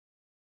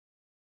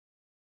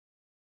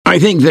I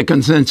think the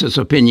consensus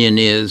opinion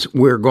is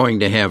we're going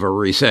to have a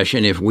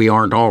recession if we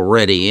aren't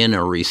already in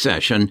a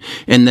recession,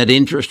 and that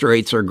interest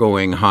rates are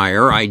going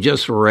higher. I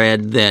just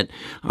read that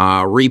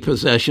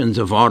repossessions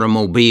of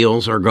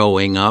automobiles are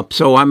going up.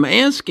 So I'm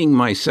asking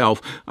myself,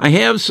 I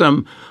have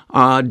some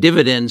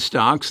dividend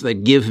stocks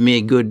that give me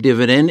a good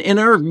dividend and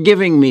are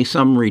giving me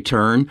some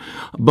return,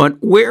 but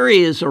where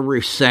is a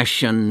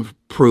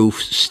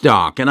recession-proof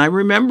stock? And I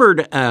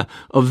remembered a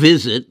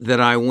visit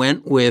that I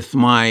went with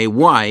my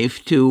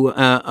wife to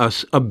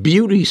a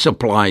beauty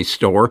supply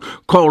store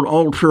called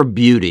Ultra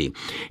Beauty.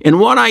 And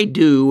what I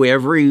do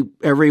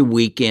every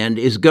weekend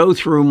is go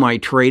through my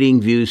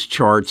TradingViews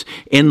charts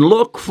and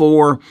look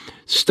for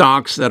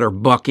stocks that are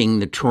bucking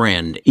the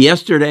trend.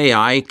 Yesterday,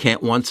 I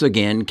once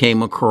again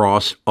came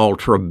across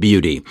Ultra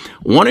Beauty.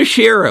 I want to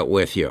share it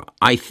with you.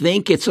 I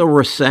think it's a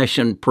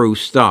recession-proof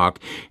stock,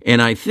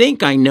 and I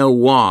think I know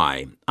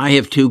why. I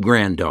have two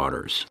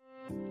granddaughters.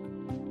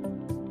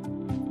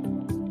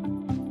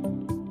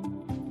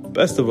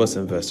 Best of Us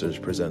Investors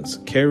presents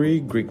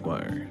Carrie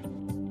Griegmeier.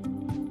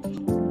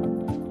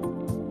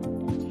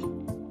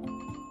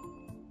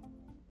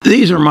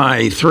 These are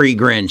my three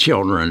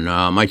grandchildren,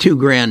 my two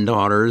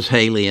granddaughters,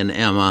 Haley and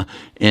Emma,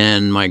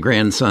 and my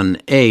grandson,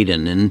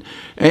 Aiden. And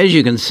as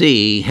you can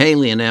see,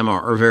 Haley and Emma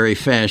are very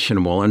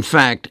fashionable. In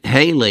fact,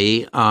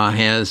 Haley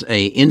has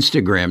an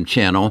Instagram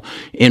channel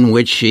in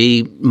which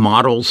she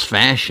models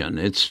fashion.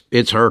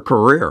 It's her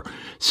career.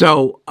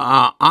 So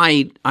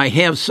I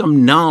have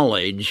some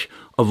knowledge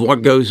of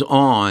what goes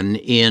on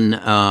in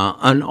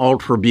an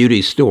Ultra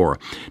Beauty store.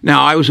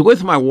 Now, I was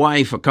with my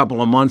wife a couple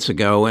of months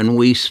ago, and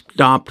we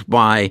stopped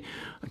by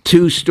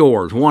two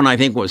stores. One, I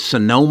think, was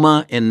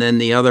Sonoma, and then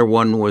the other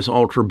one was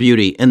Ultra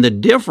Beauty. And the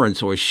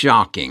difference was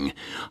shocking.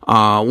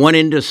 Went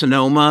into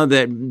Sonoma,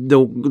 that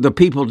the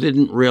people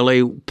didn't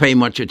really pay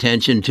much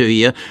attention to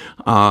you,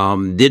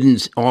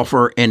 didn't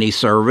offer any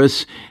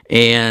service,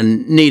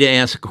 and need to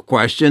ask a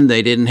question.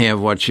 They didn't have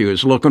what she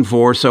was looking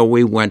for, so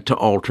we went to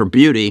Ultra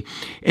Beauty.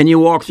 And you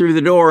walk through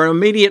the door, and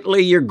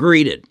immediately you're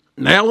greeted.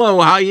 Hello,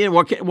 how are you?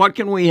 What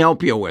can we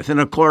help you with? And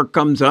a clerk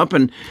comes up,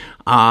 and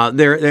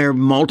there are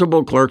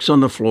multiple clerks on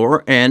the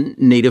floor, and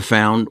Nita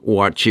found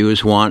what she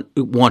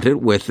wanted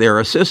with their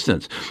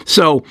assistance.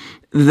 So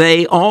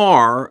they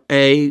are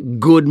a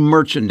good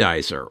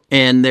merchandiser,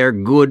 and they're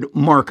good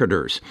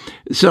marketers.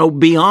 So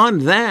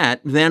beyond that,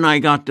 then I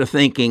got to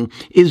thinking,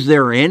 is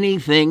there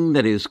anything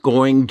that is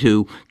going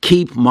to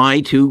keep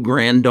my two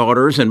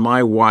granddaughters and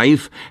my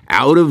wife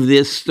out of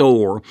this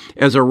store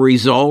as a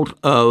result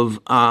of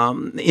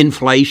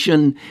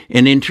inflation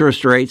and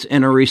interest rates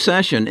and a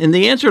recession? And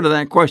the answer to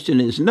that question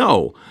is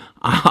no.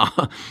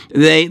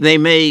 They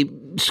may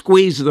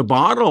squeeze the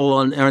bottle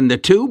and the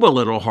tube a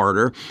little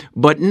harder,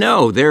 but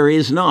no, there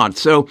is not.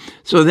 So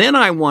then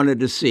I wanted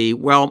to see,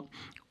 well,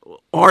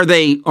 are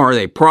they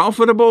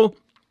profitable?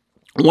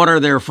 What are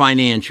their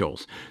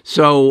financials?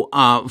 So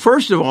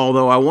first of all,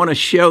 though, I want to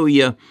show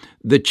you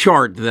the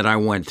chart that I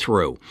went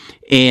through.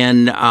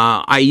 And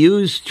I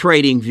use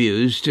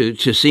TradingViews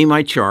to see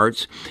my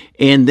charts.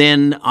 And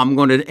then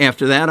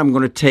after that, I'm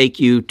going to take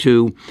you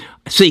to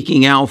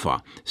Seeking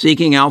Alpha.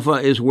 Seeking Alpha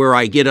is where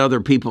I get other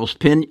people's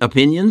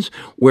opinions,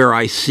 where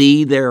I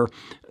see their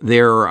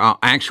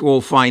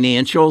actual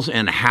financials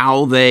and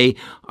how they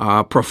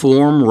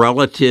perform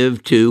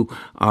relative to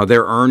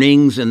their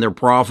earnings and their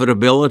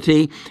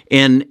profitability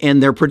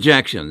and their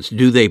projections.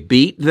 Do they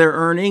beat their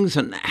earnings,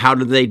 and how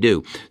do they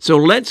do? So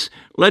let's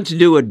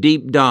do a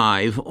deep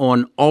dive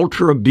on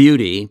Ultra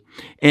Beauty,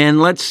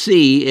 and let's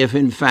see if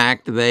in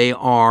fact they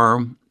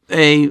are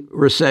a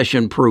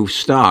recession-proof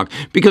stock,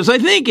 because I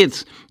think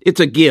it's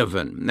a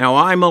given. Now,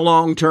 I'm a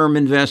long-term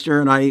investor,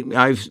 and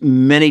I've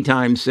many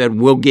times said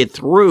we'll get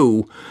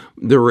through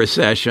the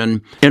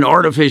recession, and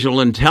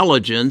artificial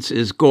intelligence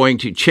is going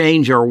to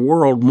change our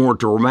world more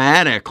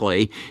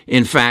dramatically,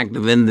 in fact,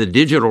 than the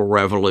digital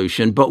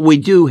revolution. But we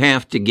do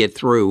have to get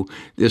through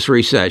this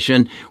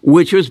recession,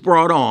 which was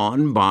brought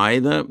on by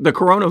the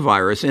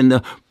coronavirus and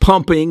the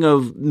pumping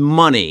of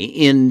money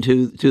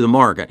into the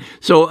market.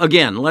 So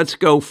again, let's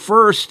go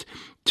first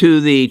to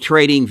the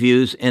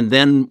TradingViews, and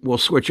then we'll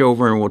switch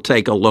over and we'll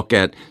take a look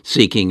at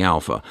Seeking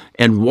Alpha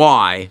and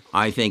why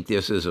I think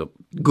this is a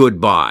good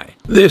buy.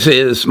 This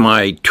is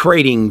my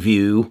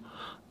TradingView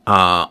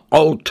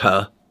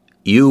Ulta,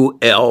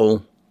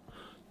 ULTA,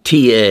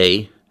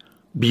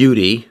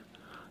 Beauty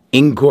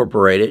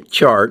Incorporated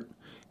chart,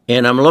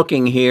 and I'm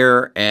looking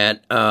here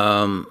at,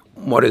 about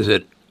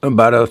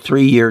a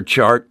 3-year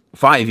chart,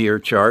 5-year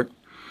chart.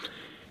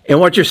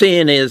 And what you're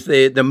seeing is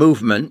the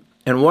movement.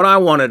 And what I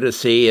wanted to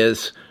see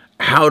is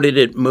how did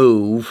it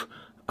move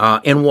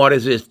and what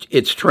is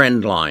its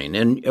trend line.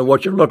 And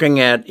what you're looking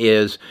at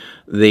is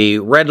the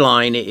red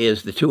line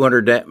is the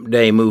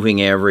 200-day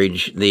moving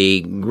average.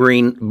 The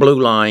blue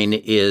line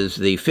is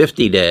the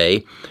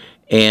 50-day.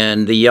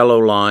 And the yellow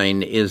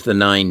line is the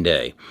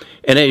 9-day.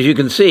 And as you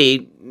can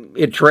see,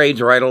 it trades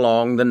right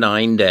along the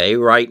 9-day.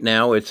 Right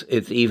now, it's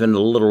even a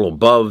little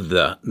above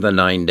the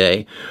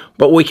 9-day.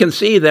 But we can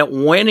see that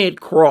when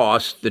it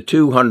crossed the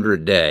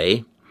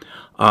 200-day,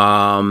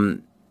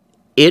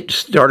 it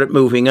started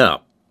moving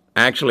up.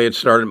 Actually, it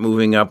started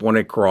moving up when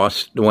the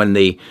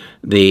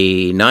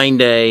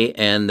 9-day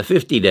and the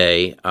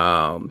 50-day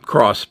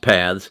crossed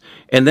paths,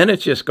 and then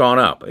it's just gone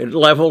up. It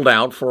leveled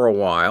out for a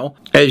while.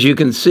 As you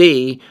can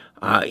see,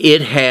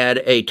 it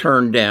had a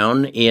turn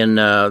down in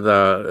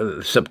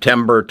the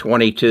September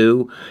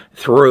 22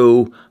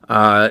 through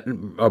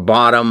a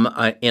bottom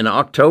in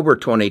October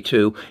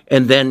 22,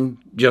 and then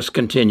just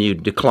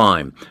continued to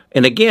climb.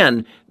 And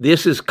again,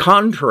 this is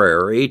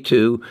contrary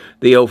to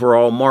the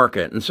overall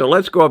market. And so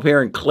let's go up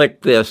here and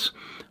click this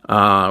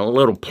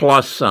little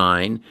plus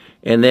sign,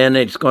 and then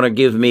it's going to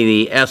give me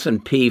the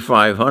S&P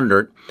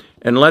 500,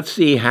 and let's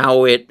see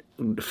how it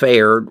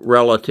fared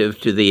relative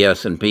to the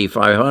S&P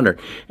 500.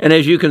 And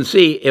as you can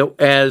see,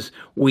 as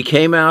we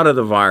came out of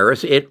the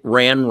virus, it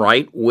ran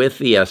right with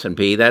the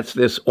S&P. That's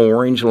this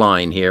orange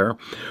line here.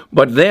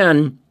 But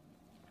then,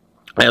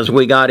 as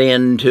we got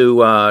into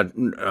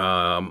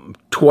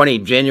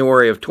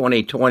January of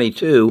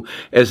 2022,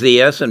 as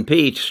the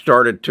S&P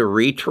started to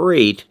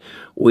retreat,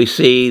 we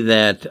see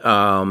that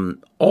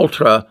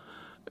Ultra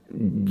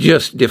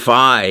just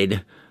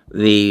defied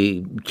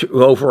the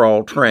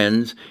overall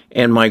trends,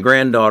 and my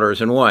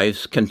granddaughters and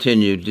wives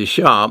continued to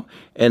shop,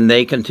 and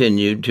they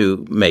continued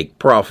to make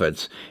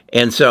profits.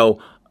 And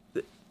so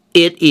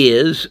it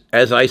is,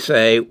 as I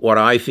say, what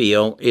I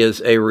feel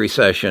is a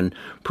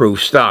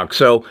recession-proof stock.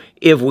 So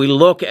if we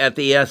look at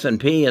the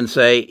S&P and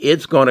say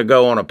it's going to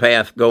go on a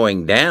path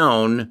going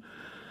down,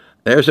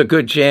 there's a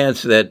good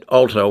chance that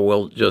Ultra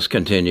will just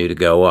continue to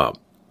go up.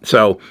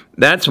 So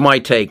that's my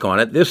take on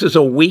it. This is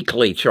a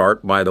weekly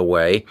chart, by the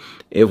way.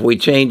 If we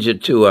change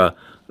it to a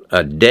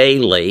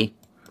daily,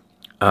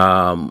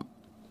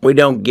 we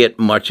don't get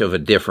much of a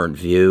different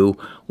view.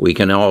 We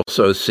can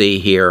also see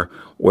here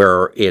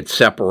where it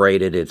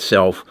separated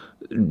itself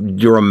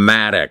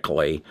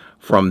dramatically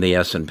from the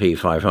S&P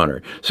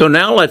 500. So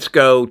now let's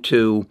go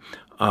to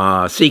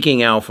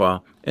Seeking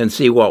Alpha and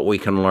see what we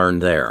can learn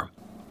there.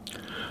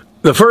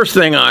 The first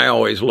thing I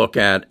always look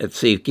at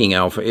Seeking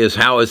Alpha is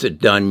how is it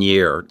done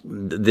in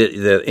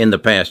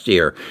the past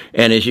year.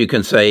 And as you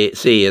can see,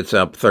 it's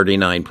up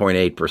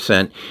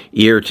 39.8%.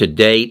 Year to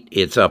date,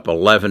 it's up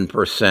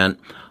 11%.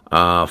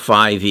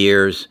 5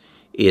 years,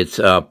 it's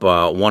up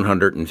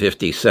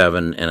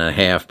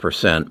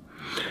 157.5%.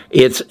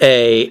 Its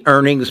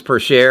earnings per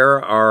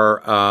share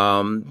are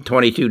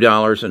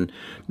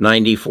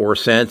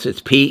 $22.94.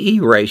 Its PE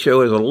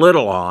ratio is a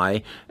little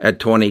high at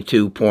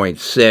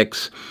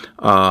 22.6.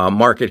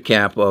 Market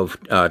cap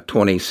of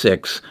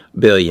 $26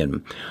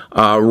 billion.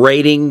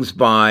 Ratings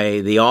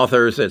by the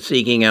authors at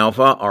Seeking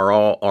Alpha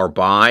are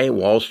buy.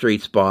 Wall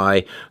Street's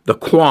buy. The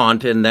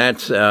quant, and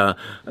that's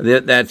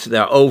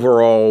the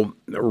overall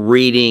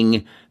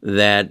reading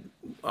that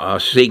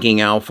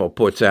Seeking Alpha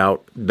puts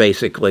out,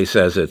 basically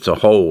says it's a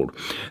hold.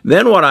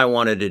 Then what I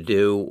wanted to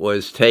do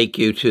was take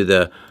you to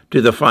the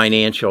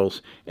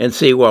financials and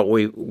see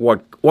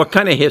what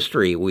kind of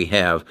history we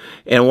have.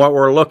 And what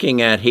we're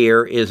looking at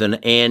here is an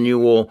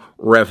annual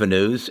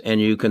revenues, and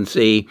you can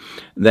see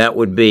that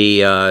would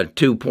be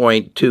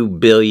 $2.2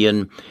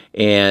 billion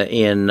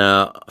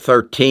in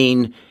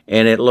 13,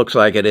 and it looks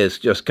like it has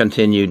just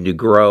continued to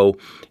grow,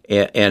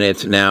 and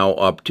it's now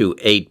up to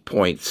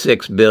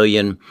 $8.6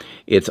 billion.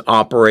 Its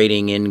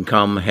operating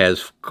income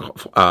has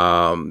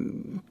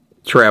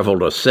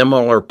traveled a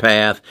similar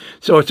path,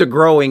 so it's a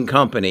growing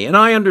company, and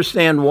I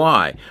understand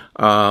why.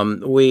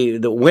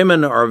 The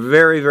women are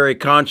very, very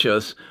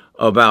conscious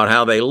about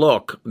how they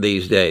look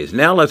these days.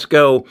 Now let's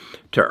go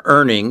to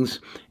earnings,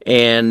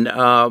 and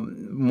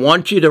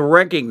want you to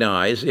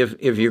recognize,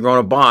 if you're going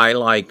to buy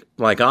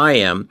like I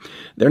am,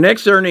 their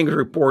next earnings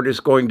report is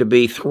going to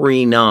be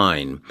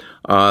 3.9.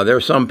 There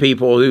are some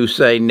people who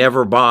say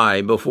never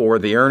buy before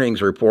the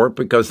earnings report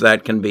because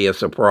that can be a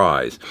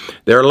surprise.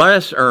 Their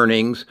last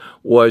earnings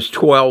was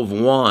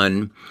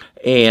 12.1,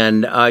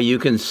 and you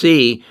can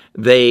see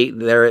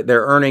their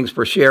earnings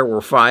per share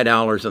were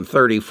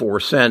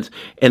 $5.34,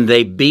 and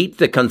they beat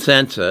the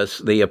consensus,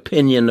 the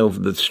opinion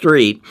of the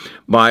street,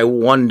 by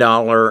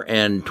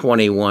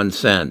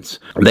 $1.21.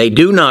 They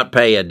do not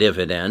pay a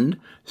dividend,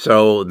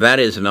 so that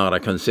is not a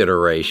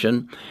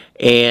consideration.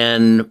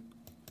 And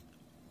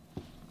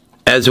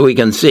as we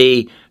can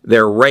see,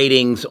 their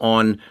ratings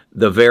on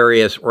the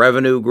various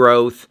revenue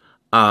growth,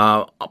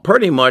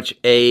 pretty much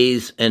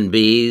A's and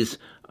B's.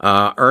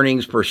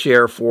 Earnings per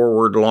share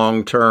forward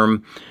long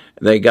term,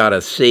 they got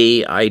a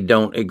C. I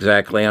don't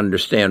exactly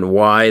understand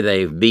why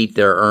they've beat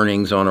their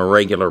earnings on a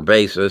regular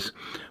basis,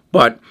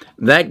 but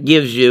that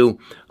gives you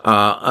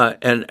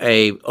an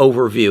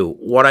overview.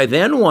 What I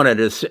then wanted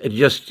to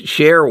just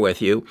share with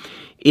you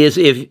is,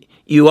 if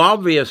you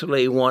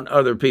obviously want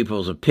other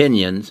people's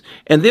opinions,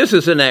 and this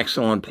is an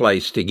excellent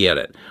place to get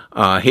it.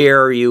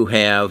 Here you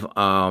have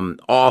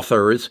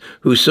authors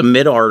who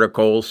submit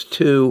articles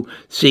to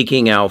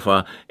Seeking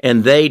Alpha,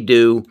 and they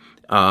do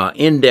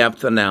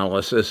in-depth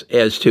analysis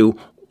as to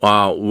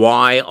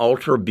why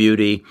Ultra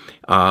Beauty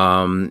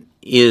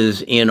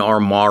is in our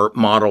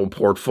model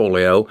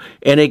portfolio,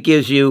 and it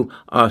gives you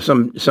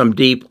some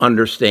deep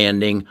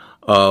understanding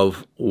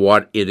of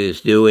what it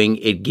is doing.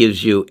 It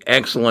gives you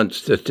excellent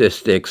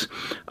statistics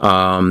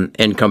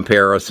and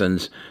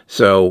comparisons.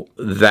 So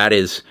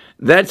that's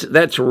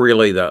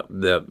really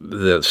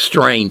the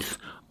strength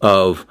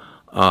of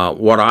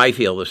what I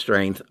feel the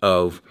strength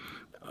of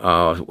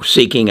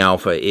Seeking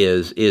Alpha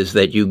is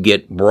that you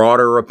get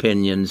broader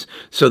opinions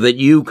so that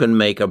you can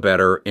make a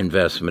better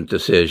investment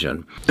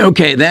decision.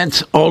 Okay,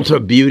 that's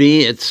Ulta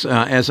Beauty. It's,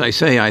 as I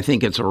say, I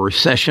think it's a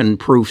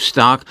recession-proof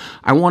stock.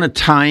 I want to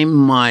time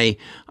my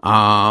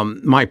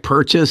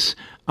purchase.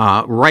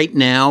 Right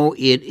now,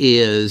 it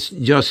is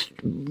just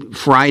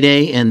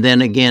Friday, and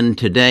then again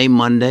today,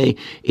 Monday,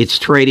 it's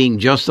trading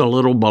just a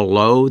little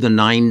below the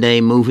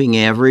 9-day moving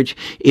average.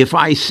 If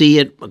I see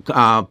it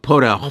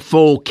put a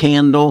full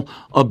candle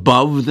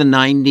above the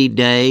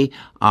 90-day,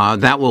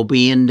 that will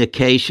be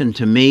indication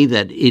to me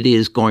that it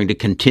is going to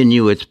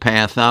continue its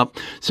path up.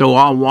 So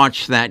I'll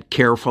watch that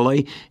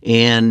carefully,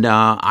 and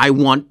I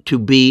want to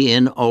be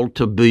in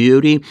Ulta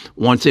Beauty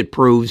once it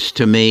proves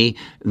to me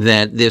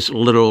that this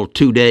little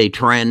 2-day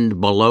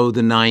trend below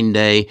the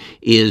 9-day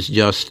is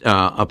just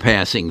a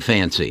passing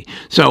fancy.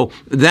 So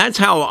that's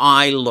how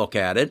I look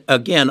at it.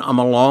 Again, I'm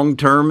a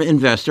long-term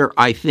investor.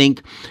 I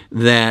think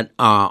that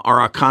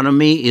our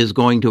economy is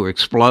going to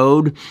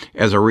explode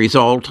as a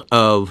result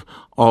of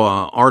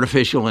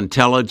artificial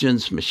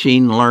intelligence,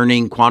 machine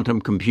learning,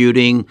 quantum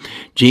computing,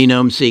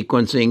 genome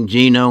sequencing,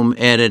 genome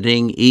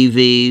editing,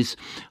 EVs.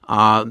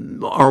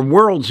 Our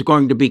world's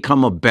going to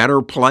become a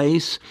better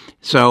place.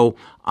 So,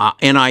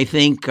 and I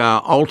think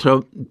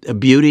Ulta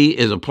Beauty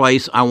is a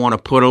place I want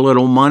to put a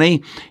little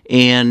money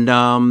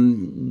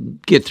and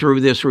get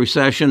through this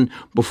recession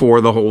before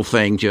the whole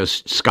thing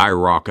just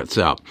skyrockets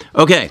up.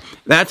 Okay,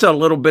 that's a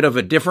little bit of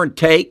a different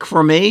take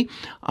for me,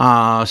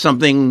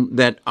 something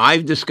that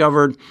I've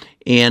discovered.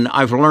 And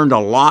I've learned a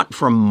lot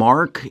from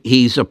Mark.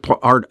 He's a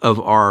part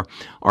of our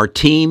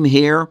team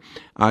here.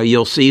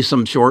 You'll see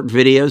some short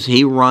videos.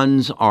 He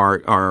runs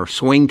our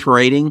swing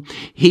trading.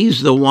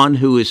 He's the one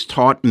who has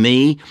taught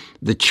me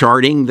the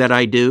charting that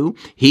I do.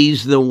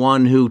 He's the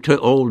one who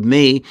told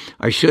me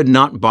I should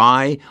not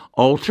buy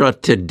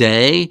Ulta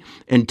today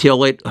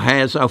until it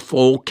has a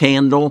full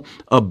candle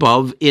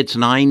above its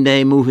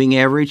 9-day moving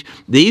average.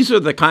 These are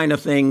the kind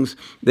of things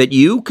that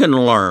you can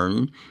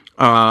learn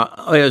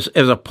as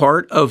a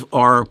part of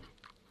our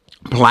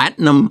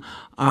Platinum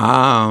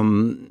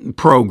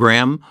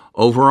program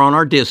over on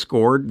our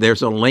Discord.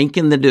 There's a link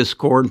in the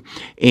Discord,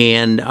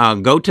 and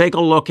go take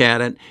a look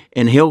at it,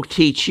 and he'll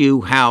teach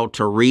you how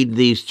to read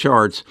these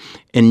charts,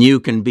 and you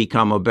can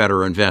become a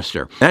better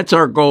investor. That's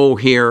our goal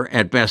here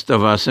at Best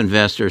of Us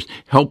Investors.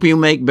 Help you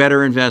make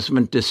better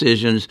investment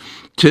decisions.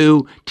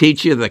 2,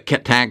 teach you the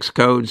tax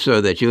code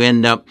so that you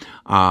end up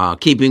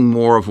keeping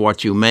more of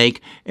what you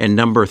make. And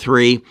number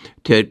 3,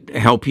 to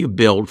help you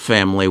build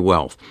family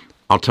wealth.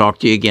 I'll talk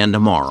to you again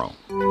tomorrow.